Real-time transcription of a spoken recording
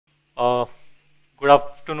Uh, Good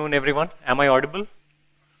afternoon, everyone. Am I audible?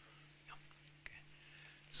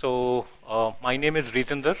 So, my name is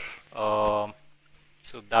Reetinder.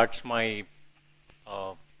 So that's my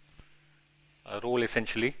uh, role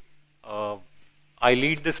essentially. I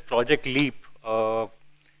lead this project Leap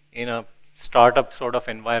in a startup sort of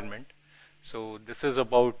environment. So this is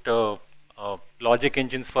about logic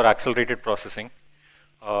engines for accelerated processing.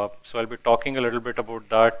 So I'll be talking a little bit about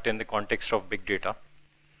that in the context of big data.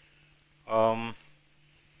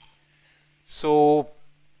 So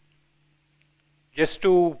just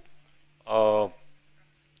to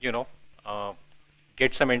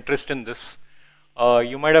get some interest in this,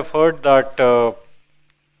 you might have heard that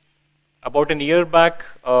about a year back,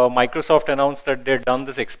 Microsoft announced that they'd done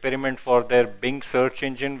this experiment for their Bing search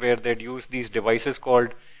engine where they'd used these devices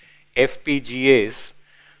called FPGAs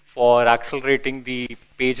for accelerating the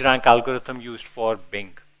PageRank algorithm used for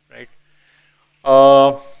Bing, right?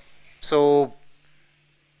 So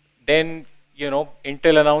then,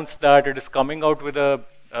 Intel announced that it is coming out with a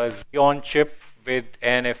Xeon chip with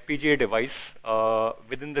an FPGA device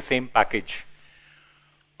within the same package.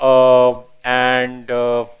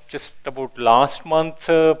 Just about last month,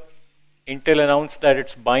 Intel announced that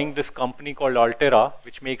it's buying this company called Altera,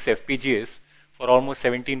 which makes FPGAs, for almost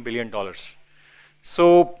 $17 billion.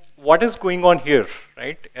 So what is going on here,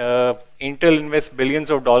 right? Intel invests billions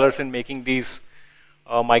of dollars in making these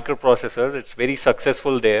microprocessors. It's very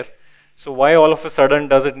successful there. So why all of a sudden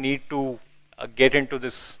does it need to get into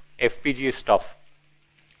this FPGA stuff?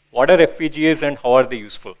 What are FPGAs and how are they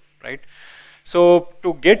useful, right? So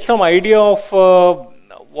to get some idea of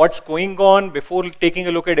what's going on before taking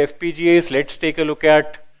a look at FPGAs, let's take a look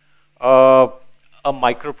at a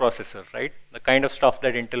microprocessor, right? The kind of stuff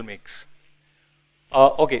that Intel makes.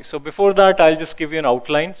 Okay, so before that, I'll just give you an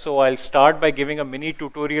outline. So I'll start by giving a mini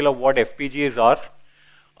tutorial of what FPGAs are.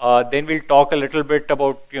 Then we'll talk a little bit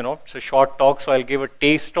about, it's a short talk, so I'll give a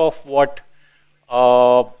taste of what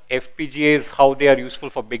FPGAs, how they are useful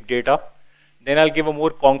for big data. Then I'll give a more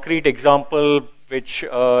concrete example, which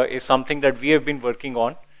is something that we have been working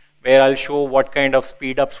on, where I'll show what kind of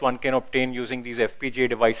speed-ups one can obtain using these FPGA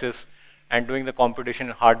devices and doing the computation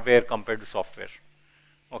in hardware compared to software.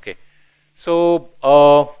 Okay, so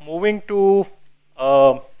moving to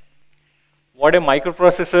what a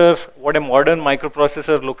microprocessor, what a modern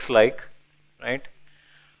microprocessor looks like, right?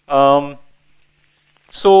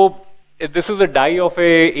 So this is the die of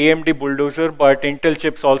a AMD bulldozer, but Intel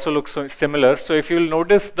chips also look similar. So if you'll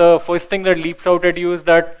notice, the first thing that leaps out at you is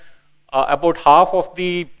that about half of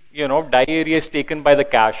the die area is taken by the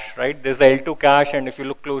cache, right? There's the L2 cache, and if you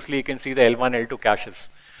look closely, you can see the L1, L2 caches.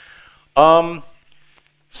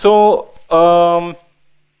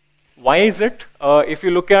 Why is it? If you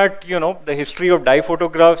look at the history of die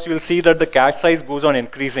photographs, you'll see that the cache size goes on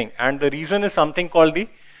increasing, and the reason is something called the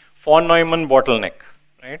von Neumann bottleneck,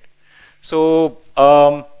 right? So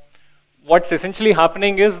what's essentially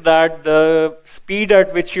happening is that the speed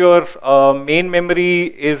at which your main memory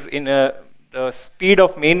is the speed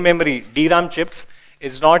of main memory DRAM chips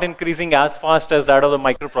is not increasing as fast as that of the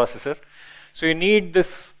microprocessor. So you need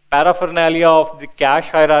this paraphernalia of the cache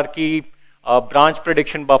hierarchy, branch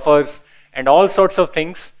prediction buffers, and all sorts of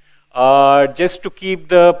things just to keep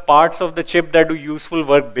the parts of the chip that do useful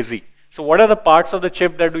work busy. So what are the parts of the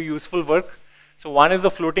chip that do useful work? So one is the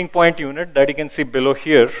floating point unit that you can see below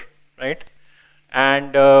here, right?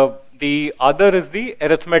 And the other is the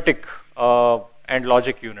arithmetic and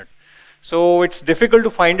logic unit. So it's difficult to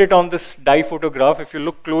find it on this die photograph. If you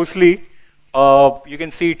look closely, you can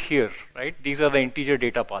see it here, right? These are the integer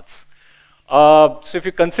data paths. So if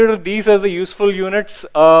you consider these as the useful units,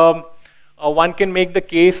 one can make the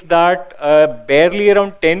case that barely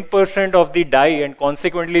around 10% of the die, and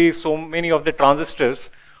consequently so many of the transistors,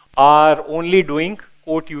 are only doing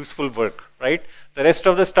quote useful work, right? The rest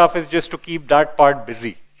of the stuff is just to keep that part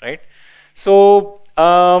busy, right? So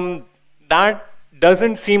that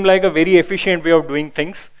doesn't seem like a very efficient way of doing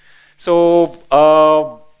things. So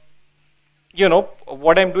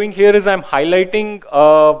what I'm doing here is I'm highlighting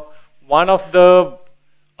one of the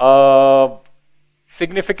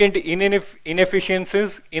significant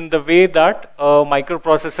inefficiencies in the way that a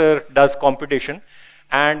microprocessor does computation.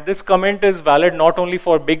 And this comment is valid not only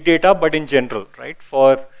for big data, but in general, right?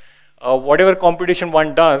 For whatever computation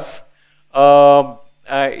one does,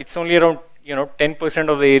 it's only around 10%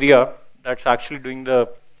 of the area that's actually doing the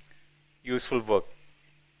useful work.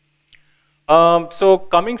 So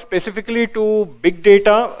coming specifically to big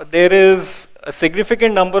data, there is a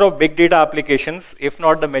significant number of big data applications, if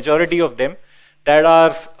not the majority of them, that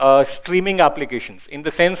are streaming applications, in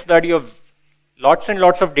the sense that you have lots and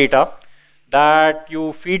lots of data that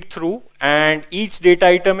you feed through, and each data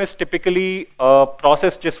item is typically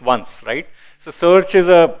processed just once, right? So search is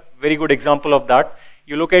a very good example of that.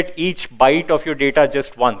 You look at each byte of your data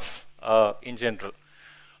just once in general.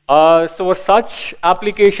 So for such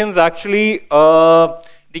applications, actually,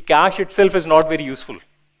 the cache itself is not very useful,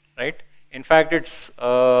 right? In fact, it's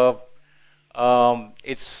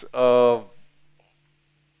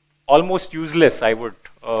almost useless, I would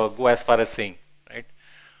go as far as saying, right?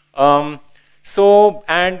 And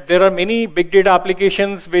there are many big data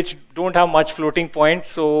applications which don't have much floating point.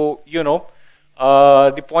 So,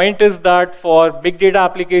 the point is that for big data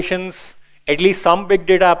applications, at least some big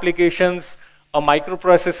data applications, a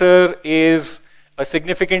microprocessor is a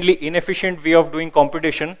significantly inefficient way of doing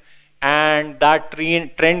computation, and that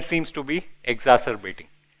trend seems to be exacerbating.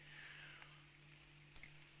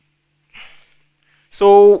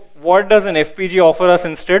 So what does an FPGA offer us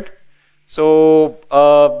instead? So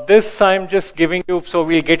this I'm just giving you, so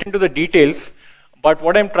we'll get into the details, but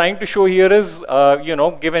what I'm trying to show here is,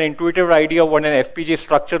 give an intuitive idea of what an FPGA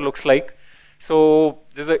structure looks like. So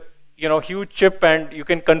there's a huge chip, and you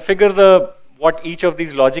can configure what each of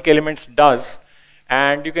these logic elements does,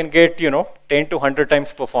 and you can get 10 to 100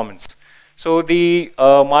 times performance. So the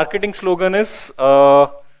marketing slogan is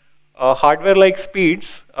hardware-like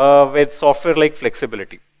speeds with software-like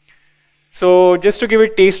flexibility. So just to give a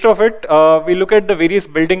taste of it, we look at the various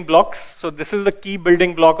building blocks. So this is the key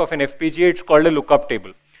building block of an FPGA. It's called a lookup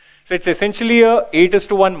table. So it's essentially a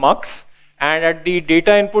 8:1 mux, and at the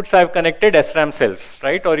data inputs I've connected SRAM cells,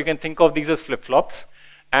 right? Or you can think of these as flip-flops.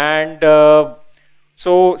 And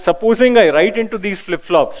so supposing I write into these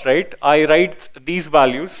flip-flops, right? I write these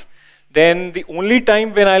values. Then the only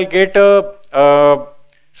time when I'll get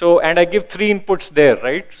and I give 3 inputs there,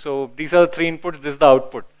 right? So these are the 3 inputs, this is the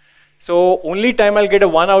output. So only time I'll get a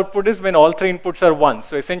 1 output is when all 3 inputs are 1.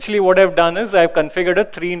 So essentially what I've done is I've configured a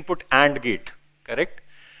 3-input AND gate, correct?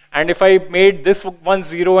 And if I made this one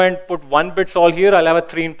 0 and put 1 bits all here, I'll have a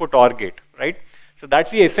 3-input OR gate, right? So that's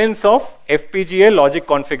the essence of FPGA logic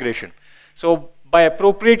configuration. So by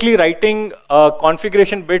appropriately writing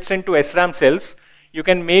configuration bits into SRAM cells, you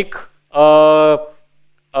can make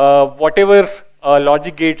whatever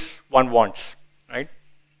logic gates one wants, right?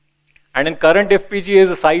 And in current FPGAs,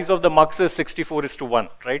 the size of the mux is 64:1,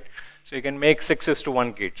 right? So you can make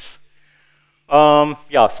 6:1 gates. So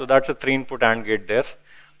that's a 3-input AND gate there.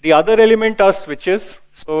 The other element are switches.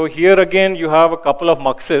 So here again, you have a couple of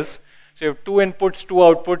muxes. So you have 2 inputs, 2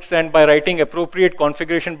 outputs, and by writing appropriate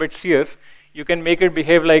configuration bits here, you can make it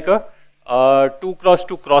behave like a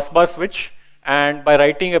 2x2 crossbar switch. And by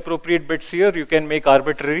writing appropriate bits here, you can make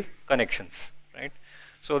arbitrary connections, right?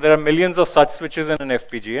 So there are millions of such switches in an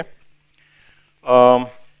FPGA. So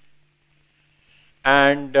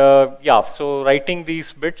writing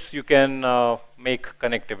these bits, you can make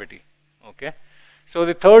connectivity, okay? So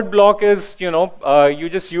the third block is, you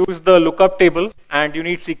just use the lookup table, and you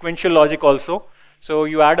need sequential logic also. So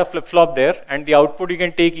you add a flip-flop there, and the output you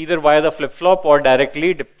can take either via the flip-flop or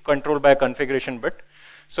directly controlled by a configuration bit.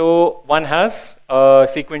 So one has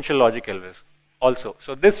sequential logic also.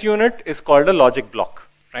 So this unit is called a logic block,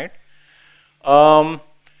 right?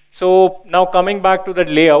 So now coming back to the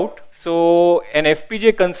layout. So an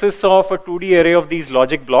FPGA consists of a 2D array of these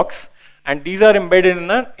logic blocks, and these are embedded in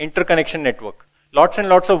an interconnection network. Lots and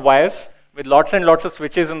lots of wires with lots and lots of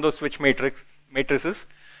switches in those switch matrices.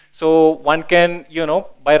 So one can,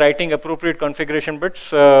 by writing appropriate configuration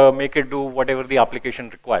bits, make it do whatever the application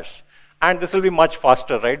requires. And this will be much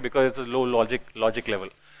faster, right? Because it's a low logic level.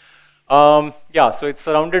 So it's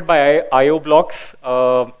surrounded by I/O blocks.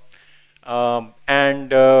 Now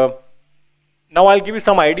I'll give you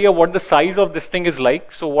some idea what the size of this thing is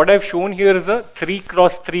like. So what I've shown here is a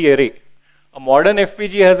 3x3 array. A modern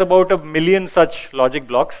FPGA has about 1 million such logic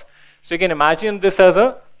blocks. So you can imagine this as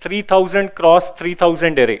a 3000 x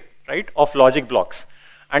 3000 array, right, of logic blocks.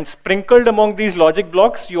 And sprinkled among these logic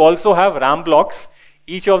blocks, you also have RAM blocks.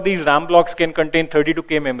 Each of these RAM blocks can contain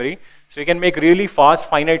 32K memory. So you can make really fast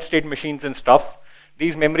finite state machines and stuff.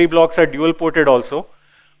 These memory blocks are dual ported also.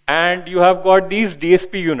 And you have got these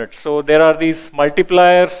DSP units. So there are these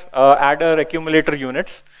multiplier, adder, accumulator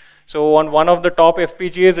units. So on one of the top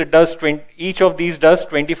FPGAs, it does each of these does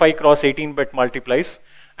 25 x 18-bit multiplies.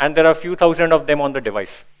 And there are a few thousand of them on the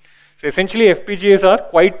device. So essentially, FPGAs are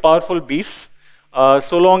quite powerful beasts,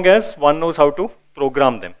 so long as one knows how to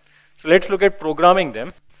program them. So let's look at programming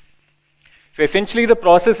them. So essentially, the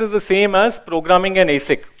process is the same as programming an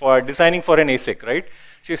ASIC, for designing for an ASIC, right?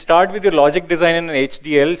 So you start with your logic design in an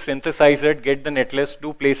HDL, synthesize it, get the netlist,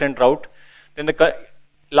 do place and route. Then the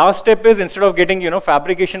last step is, instead of getting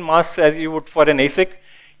fabrication masks as you would for an ASIC,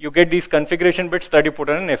 you get these configuration bits that you put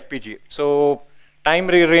on an FPGA. So time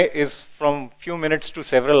relay is from few minutes to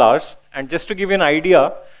several hours. And just to give you an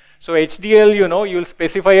idea, so HDL, you'll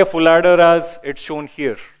specify a full adder as it's shown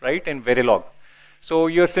here, right, in Verilog. So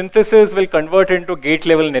your synthesis will convert into gate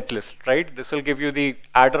level netlist, right? This will give you the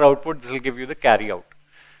adder output, this will give you the carry out.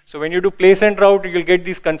 So when you do place and route, you'll get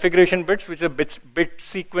these configuration bits, which is a bit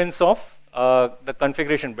sequence of the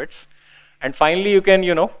configuration bits. And finally, you can,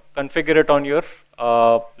 configure it on your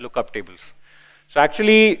lookup tables. So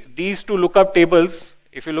actually, these two lookup tables,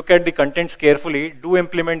 if you look at the contents carefully, do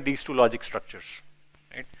implement these two logic structures,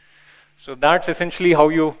 right? So that's essentially how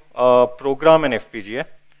you program an FPGA.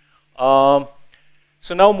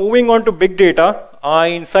 So now moving on to big data, I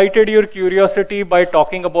incited your curiosity by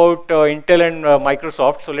talking about Intel and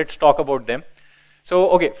Microsoft. So let's talk about them. So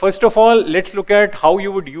okay, first of all, let's look at how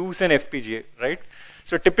you would use an FPGA, right?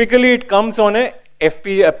 So typically it comes on a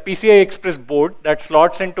PCI Express board that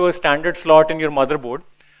slots into a standard slot in your motherboard,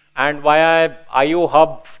 and via IO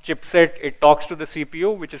hub chipset, it talks to the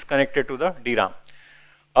CPU, which is connected to the DRAM.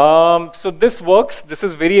 So this works. This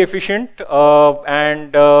is very efficient,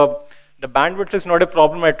 and the bandwidth is not a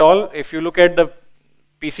problem at all. If you look at the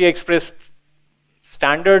PCI Express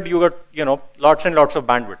standard, you got lots and lots of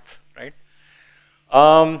bandwidth, right?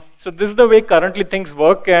 So this is the way currently things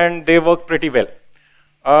work, and they work pretty well.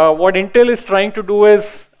 What Intel is trying to do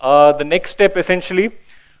is the next step essentially.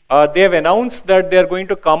 They have announced that they are going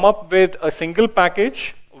to come up with a single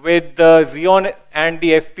package with the Xeon and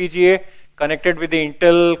the FPGA connected with the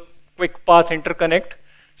Intel Quick Path Interconnect.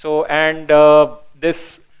 So, and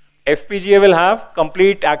this FPGA will have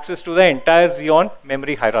complete access to the entire Xeon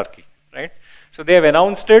memory hierarchy, right? So they have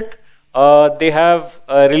announced it. They have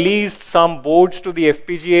released some boards to the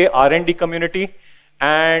FPGA R&D community.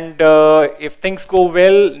 And if things go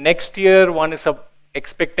well, next year one is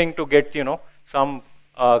expecting to get some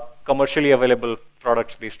commercially available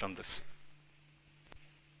products based on this.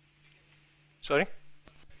 Sorry?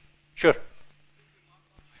 Sure.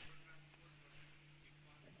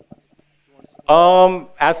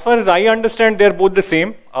 As far as I understand, they're both the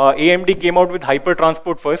same. AMD came out with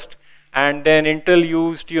hypertransport first, and then Intel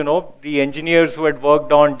used the engineers who had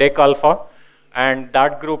worked on DEC Alpha. And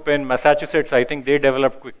that group in Massachusetts, I think they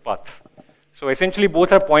developed QuickPath. So essentially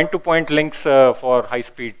both are point-to-point links for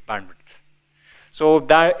high-speed bandwidth. So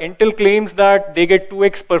that Intel claims that they get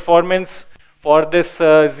 2x performance for this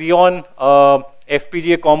Xeon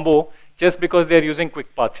FPGA combo just because they're using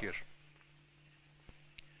QuickPath here.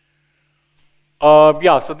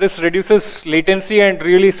 Yeah, so this reduces latency and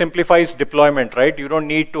really simplifies deployment, right? You don't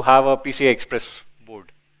need to have a PCI Express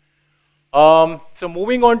board. So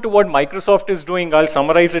moving on to what Microsoft is doing, I'll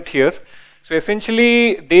summarize it here. So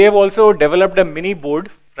essentially, they have also developed a mini board,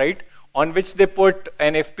 right, on which they put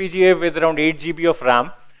an FPGA with around 8 GB of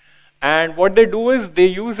RAM. And what they do is they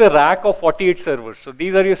use a rack of 48 servers. So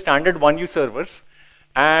these are your standard 1U servers.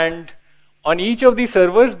 And on each of these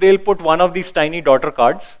servers, they'll put one of these tiny daughter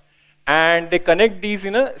cards. And they connect these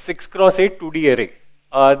in a 6x8 2D array.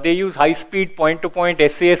 They use high-speed point-to-point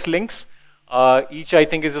SAS links. Each I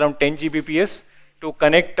think is around 10 Gbps to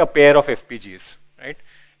connect a pair of FPGAs, right?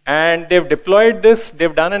 And they've deployed this,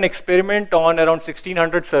 they've done an experiment on around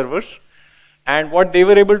 1600 servers. And what they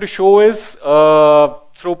were able to show is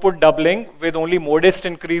throughput doubling with only modest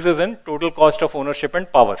increases in total cost of ownership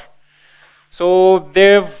and power. So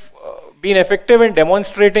they've been effective in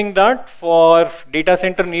demonstrating that for data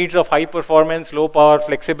center needs of high performance, low power,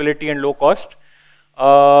 flexibility, and low cost,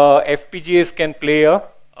 FPGAs can play a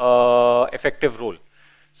effective role.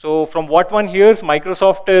 So from what one hears,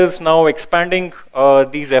 Microsoft is now expanding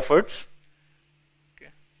these efforts.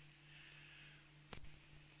 Okay.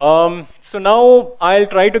 So now I'll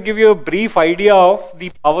try to give you a brief idea of the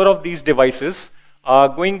power of these devices,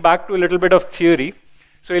 going back to a little bit of theory.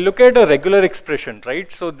 So you look at a regular expression,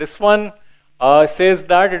 right? So this one says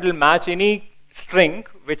that it will match any string,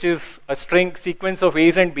 which is a string sequence of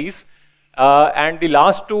A's and B's, and the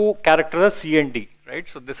last two characters are C and D. Right?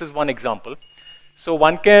 So this is one example. So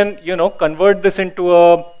one can, convert this into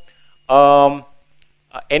a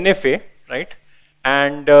NFA, right?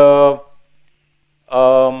 And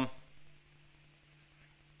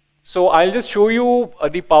so I'll just show you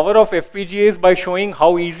the power of FPGAs by showing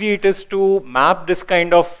how easy it is to map this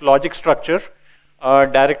kind of logic structure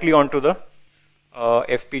directly onto the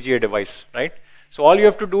FPGA device, right? So all you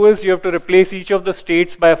have to do is you have to replace each of the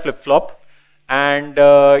states by a flip-flop. And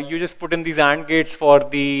you just put in these AND gates for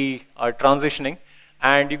the transitioning,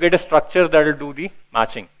 and you get a structure that will do the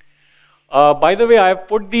matching. By the way, I have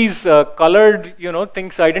put these colored,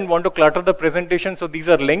 things. I didn't want to clutter the presentation, so these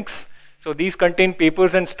are links. So these contain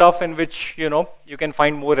papers and stuff in which you can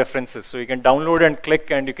find more references. So you can download and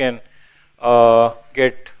click, and you can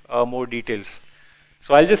get more details.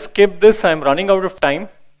 So I'll just skip this. I'm running out of time.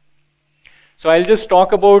 So I'll just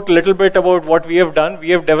talk about a little bit about what we have done.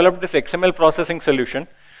 We have developed this XML processing solution.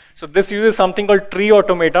 So this uses something called tree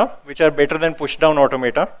automata, which are better than push-down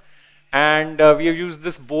automata. And we have used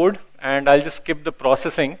this board, and I'll just skip the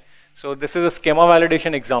processing. So this is a schema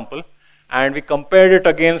validation example. And we compared it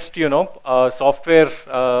against, software,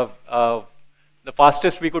 the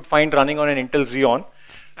fastest we could find running on an Intel Xeon.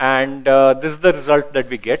 And this is the result that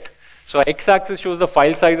we get. So x-axis shows the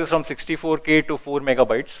file sizes from 64K to 4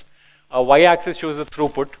 megabytes. Y-axis shows the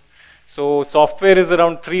throughput. So software is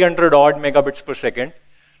around 300 odd megabits per second.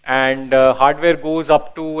 And hardware goes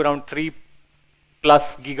up to around 3+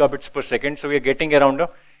 gigabits per second. So we are getting around a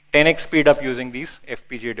 10x speed up using these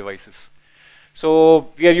FPGA devices.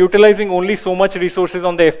 So we are utilizing only so much resources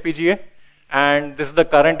on the FPGA, and this is the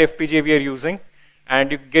current FPGA we are using, and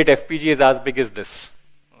you get FPGAs as big as this.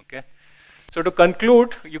 Okay. So to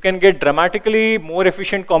conclude, you can get dramatically more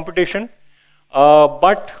efficient computation,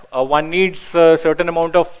 but one needs a certain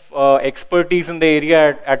amount of expertise in the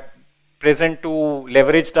area at present to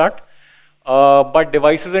leverage that. But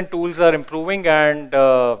devices and tools are improving, and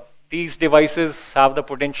these devices have the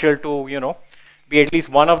potential to, be at least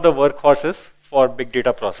one of the workhorses for big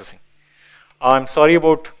data processing. I'm sorry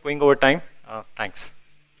about going over time. Thanks.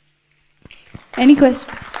 Any questions?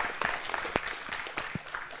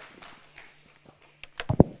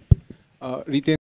 Reetinder.